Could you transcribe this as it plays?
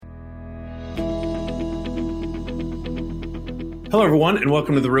Hello, everyone, and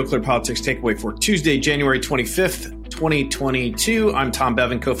welcome to the Real Clear Politics Takeaway for Tuesday, January 25th, 2022. I'm Tom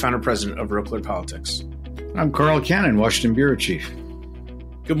Bevan, co-founder, president of Real Clear Politics. I'm Carl Cannon, Washington Bureau Chief.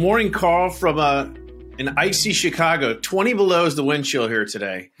 Good morning, Carl, from an icy Chicago. 20 below is the wind chill here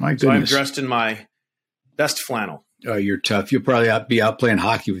today. My goodness. So I'm dressed in my best flannel. Oh, you're tough. You'll probably be out playing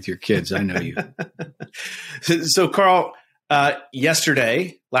hockey with your kids. I know you. So, Carl,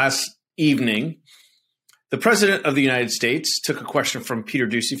 last evening, the president of the United States took a question from Peter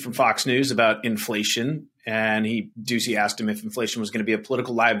Doocy from Fox News about inflation. And Doocy asked him if inflation was going to be a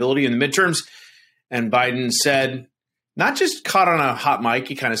political liability in the midterms. And Biden said, not just caught on a hot mic,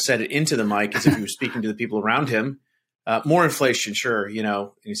 he kind of said it into the mic as if he was speaking to the people around him. More inflation, sure, you know.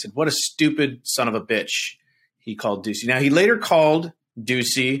 And he said, what a stupid son of a bitch, he called Doocy. Now, he later called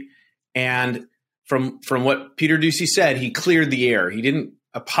Doocy, and from what Peter Doocy said, he cleared the air. He didn't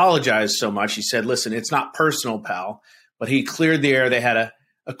apologize so much. He said, listen, it's not personal, pal. But he cleared the air. They had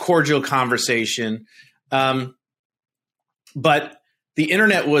a cordial conversation. But the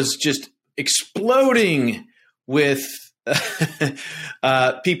internet was just exploding with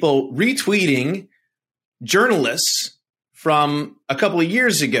people retweeting journalists from a couple of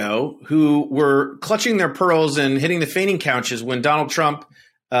years ago who were clutching their pearls and hitting the fainting couches when Donald Trump,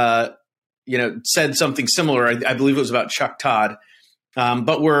 said something similar. I believe it was about Chuck Todd.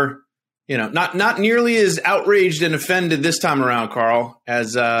 But we're, not nearly as outraged and offended this time around, Carl,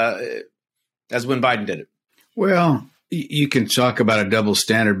 as when Biden did it. Well, you can talk about a double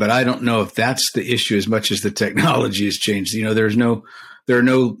standard, but I don't know if that's the issue as much as the technology has changed. There are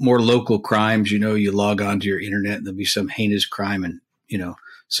no more local crimes. You log onto your internet and there'll be some heinous crime in,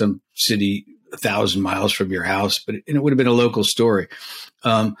 some city 1,000 miles from your house, but it would have been a local story.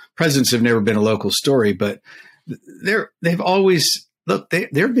 Presidents have never been a local story, but they've always. Look, there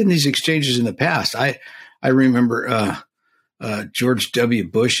have been these exchanges in the past. I remember George W.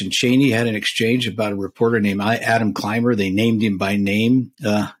 Bush and Cheney had an exchange about a reporter named Adam Clymer. They named him by name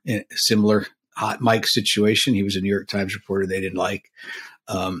in a similar hot mic situation. He was a New York Times reporter they didn't like.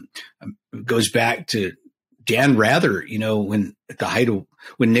 It goes back to Dan Rather, when at the height of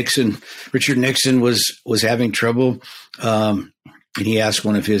when Richard Nixon was having trouble, and he asked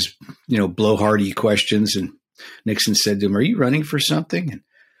one of his blowhardy questions, and Nixon said to him, "Are you running for something?" And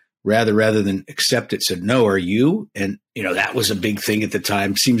rather than accept it, said, "No, are you?" And, that was a big thing at the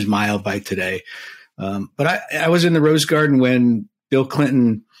time. Seems mild by today. But I was in the Rose Garden when Bill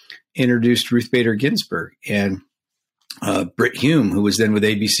Clinton introduced Ruth Bader Ginsburg, and Brit Hume, who was then with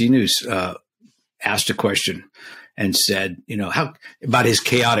ABC News, asked a question and said, how about his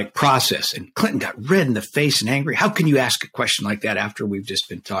chaotic process. And Clinton got red in the face and angry. How can you ask a question like that after we've just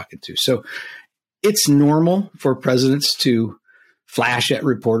been talking to? So it's normal for presidents to flash at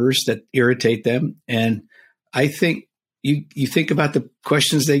reporters that irritate them. And I think you think about the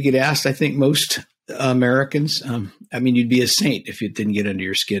questions they get asked. I think most Americans, you'd be a saint if it didn't get under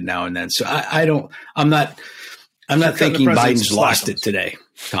your skin now and then. So I'm not thinking Biden's lost it today,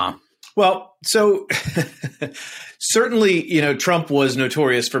 Tom. Well, so certainly, Trump was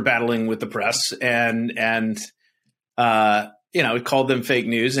notorious for battling with the press and he called them fake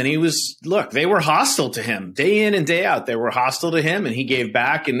news, and they were hostile to him day in and day out. They were hostile to him, and he gave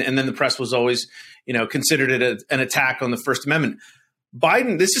back. And then the press was always, considered it an attack on the First Amendment.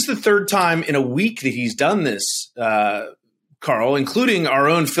 Biden, this is the third time in a week that he's done this, Carl, including our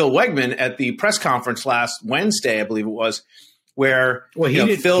own Phil Wegman at the press conference last Wednesday, I believe it was, where he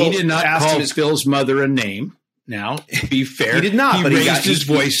did not call Phil's mother a name. Now, to be fair, he did not, but he raised his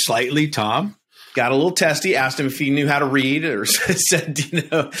voice slightly, Tom. Got a little testy, asked him if he knew how to read, or said,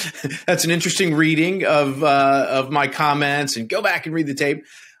 that's an interesting reading of my comments, and go back and read the tape.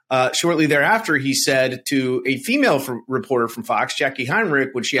 Shortly thereafter, he said to a female reporter from Fox, Jackie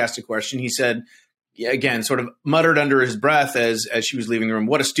Heinrich, when she asked a question, he said, again, sort of muttered under his breath as she was leaving the room,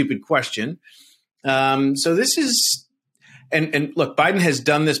 what a stupid question. So this is – and look, Biden has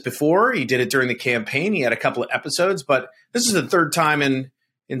done this before. He did it during the campaign. He had a couple of episodes, but this is the third time in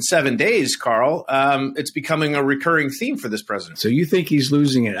 7 days, Carl. It's becoming a recurring theme for this president. So you think he's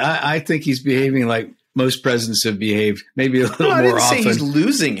losing it? I think he's behaving like most presidents have behaved, maybe a little more often. I didn't say he's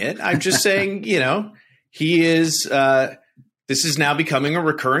losing it. I'm just saying, he is this is now becoming a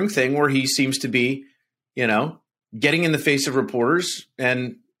recurring thing where he seems to be, getting in the face of reporters.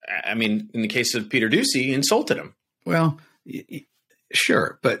 And in the case of Peter Doocy, insulted him. Well,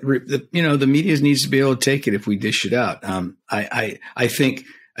 sure. But, the media needs to be able to take it if we dish it out. I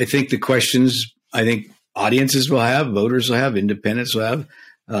think the questions, audiences will have, voters will have, independents will have,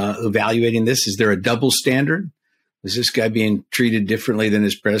 evaluating this. Is there a double standard? Is this guy being treated differently than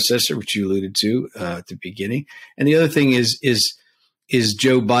his predecessor, which you alluded to at the beginning? And the other thing is is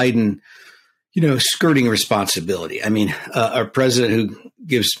Joe Biden, skirting responsibility. I mean, our president who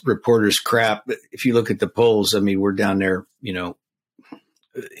gives reporters crap, but if you look at the polls, I mean, we're down there,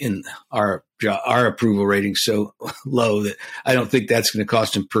 in our approval rating so low that I don't think that's going to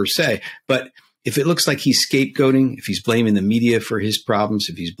cost him per se. But if it looks like he's scapegoating, if he's blaming the media for his problems,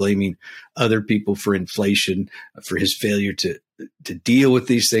 if he's blaming other people for inflation, for his failure to deal with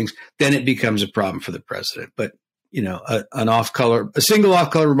these things, then it becomes a problem for the president. But, a single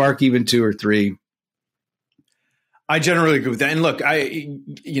off-color remark, even two or three. I generally agree with that. And look,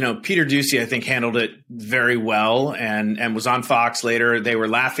 Peter Doocy, I think, handled it very well and was on Fox later. They were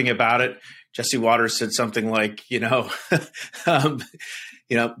laughing about it. Jesse Waters said something like, maybe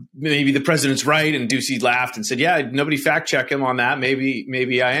the president's right. And Doocy laughed and said, yeah, nobody fact check him on that.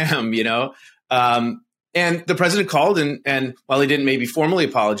 Maybe I am, and the president called and while he didn't maybe formally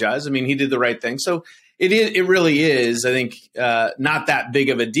apologize, I mean, he did the right thing. So it really is, I think, not that big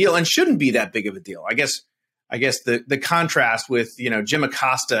of a deal and shouldn't be that big of a deal. I guess the contrast with, Jim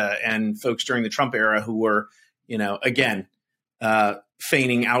Acosta and folks during the Trump era who were, again,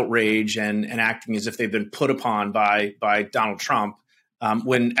 feigning outrage and acting as if they've been put upon by Donald Trump.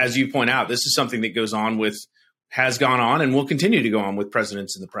 When, as you point out, this is something that has gone on and will continue to go on with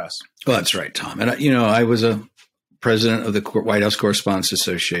presidents in the press. Well, that's right, Tom. And, I was a president of the White House Correspondents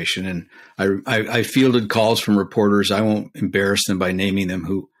Association, and I fielded calls from reporters. I won't embarrass them by naming them,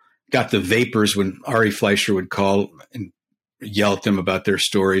 who got the vapors when Ari Fleischer would call and yell at them about their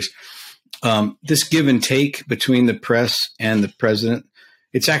stories. This give and take between the press and the president,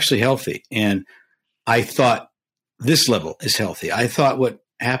 it's actually healthy. And I thought this level is healthy. I thought what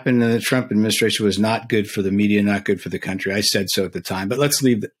happened in the Trump administration was not good for the media, not good for the country. I said so at the time, but let's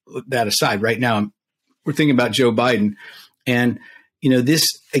leave that aside. Right now, we're thinking about Joe Biden. And, this,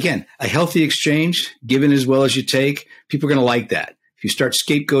 again, a healthy exchange, given as well as you take, people are going to like that. If you start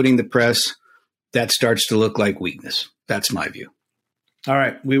scapegoating the press, that starts to look like weakness. That's my view. All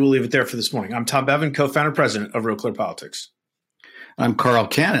right. We will leave it there for this morning. I'm Tom Bevan, co-founder president of Real Clear Politics. I'm Carl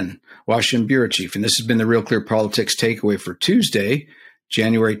Cannon, Washington bureau chief, and this has been the Real Clear Politics Takeaway for Tuesday,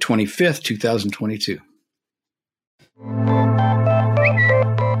 January 25th, 2022.